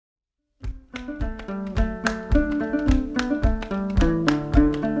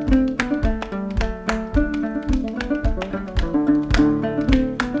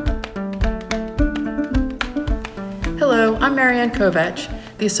Diane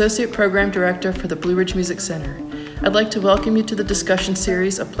Kovach, the Associate Program Director for the Blue Ridge Music Center. I'd like to welcome you to the discussion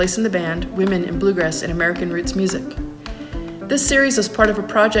series of Place in the Band, Women in Bluegrass and American Roots Music. This series is part of a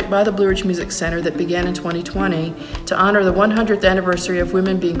project by the Blue Ridge Music Center that began in 2020 to honor the 100th anniversary of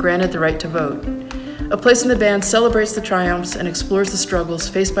women being granted the right to vote. A Place in the Band celebrates the triumphs and explores the struggles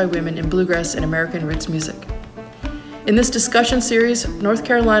faced by women in bluegrass and American roots music. In this discussion series, North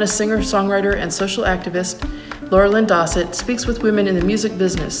Carolina singer-songwriter and social activist Laurelyn Dossett speaks with women in the music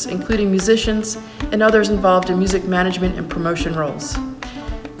business, including musicians and others involved in music management and promotion roles.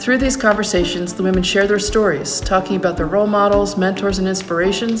 Through these conversations, the women share their stories, talking about their role models, mentors, and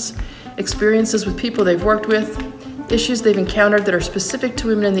inspirations, experiences with people they've worked with, issues they've encountered that are specific to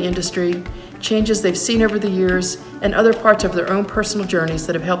women in the industry, changes they've seen over the years, and other parts of their own personal journeys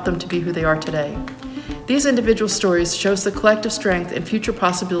that have helped them to be who they are today. These individual stories show us the collective strength and future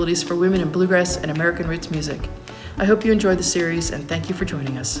possibilities for women in bluegrass and American roots music. I hope you enjoy the series, and thank you for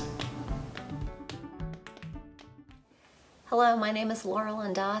joining us. Hello, my name is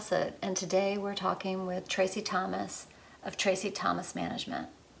Laurelyn Dossett, and today we're talking with TRACI Thomas of TRACI Thomas Management.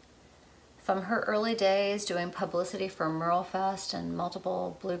 From her early days doing publicity for Merle Fest and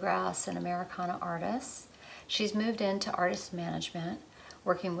multiple bluegrass and Americana artists, she's moved into artist management,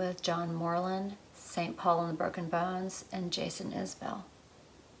 working with John Moreland, St. Paul and the Broken Bones, and Jason Isbell.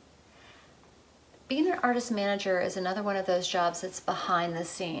 Being an artist manager is another one of those jobs that's behind the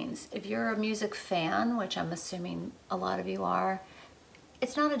scenes. If you're a music fan, which I'm assuming a lot of you are,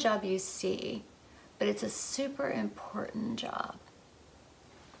 it's not a job you see, but it's a super important job.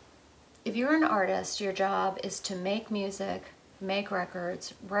 If you're an artist, your job is to make music, make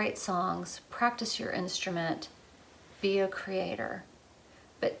records, write songs, practice your instrument, be a creator.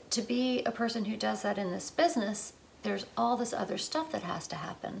 But to be a person who does that in this business, there's all this other stuff that has to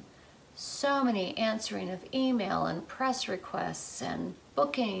happen. So many answering of email and press requests and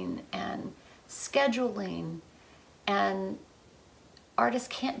booking and scheduling, and artists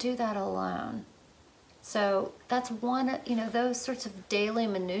can't do that alone. So that's one, those sorts of daily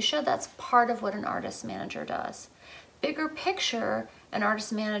minutia, that's part of what an artist manager does. Bigger picture, an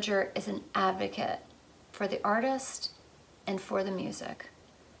artist manager is an advocate for the artist and for the music.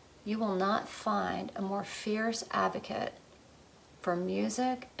 You will not find a more fierce advocate for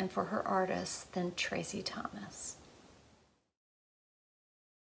music and for her artists than TRACI Thomas.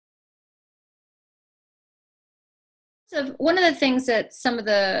 So one of the things that some of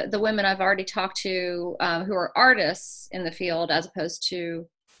the women I've already talked to who are artists in the field, as opposed to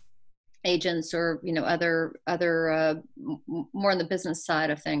agents or other more on the business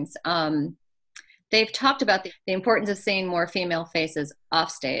side of things, they've talked about the importance of seeing more female faces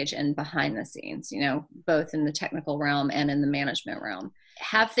off stage and behind the scenes, both in the technical realm and in the management realm.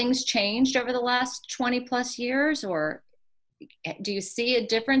 Have things changed over the last 20 plus years, or do you see a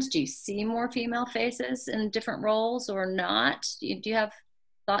difference? Do you see more female faces in different roles or not? Do you have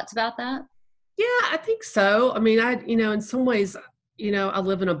thoughts about that? Yeah, I think so. I mean, in some ways, I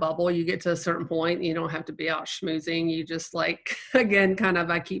live in a bubble. You get to a certain point, you don't have to be out schmoozing. You just again,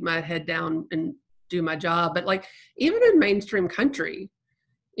 I keep my head down and do my job. But even in mainstream country,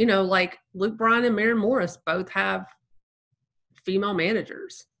 Luke Bryan and Maren Morris both have female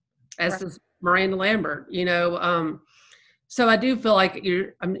managers, as does Miranda Lambert, so I do feel like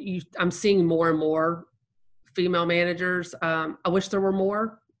I'm seeing more and more female managers. I wish there were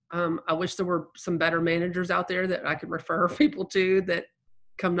more. I wish there were some better managers out there that I could refer people to that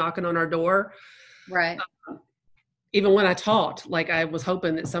come knocking on our door. Right. Even when I taught, I was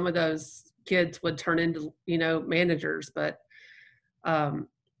hoping that some of those kids would turn into, managers, but yeah,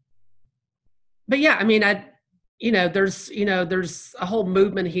 I mean, there's a whole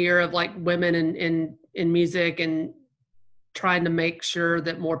movement here of women in music and trying to make sure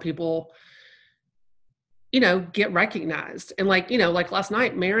that more people, get recognized. And last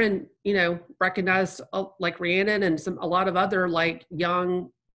night, Maren, recognized Rhiannon and a lot of other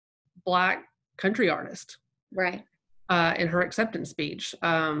young Black country artists. Right. In her acceptance speech.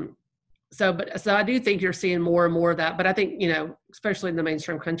 So I do think you're seeing more and more of that, but I think, especially in the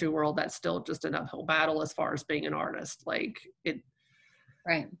mainstream country world, that's still just an uphill battle as far as being an artist. Right.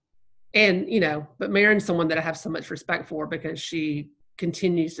 And, but Maren's someone that I have so much respect for because she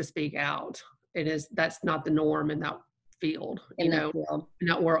continues to speak out. That's not the norm in that field, in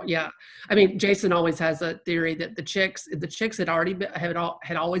that world. Yeah. I mean, Jason always has a theory that the chicks had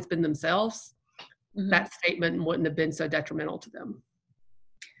always been themselves. Mm-hmm. That statement wouldn't have been so detrimental to them.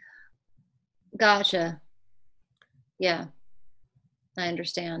 Gotcha. Yeah, I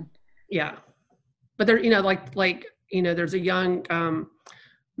understand. Yeah, but there, there's a young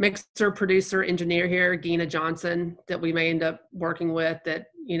mixer, producer, engineer here, Gina Johnson, that we may end up working with, that,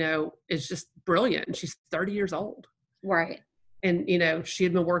 you know, is just brilliant. And she's 30 years old. Right. And, you know, she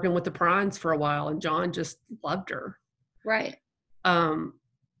had been working with the Prines for a while, and John just loved her. Right.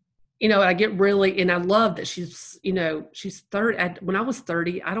 You know, I get really, and I love that she's, you know, she's 30. When I was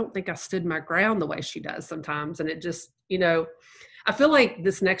 30, I don't think I stood my ground the way she does sometimes. And it just, you know, I feel like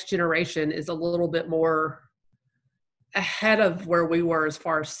this next generation is a little bit more ahead of where we were as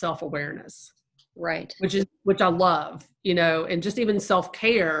far as self-awareness. Right. Which I love, you know, and just even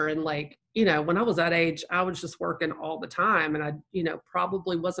self-care. And like, you know, when I was that age, I was just working all the time, and I, you know,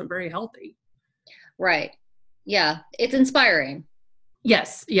 probably wasn't very healthy. Right. Yeah. It's inspiring.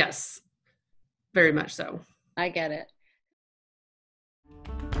 Yes. Very much so. I get it.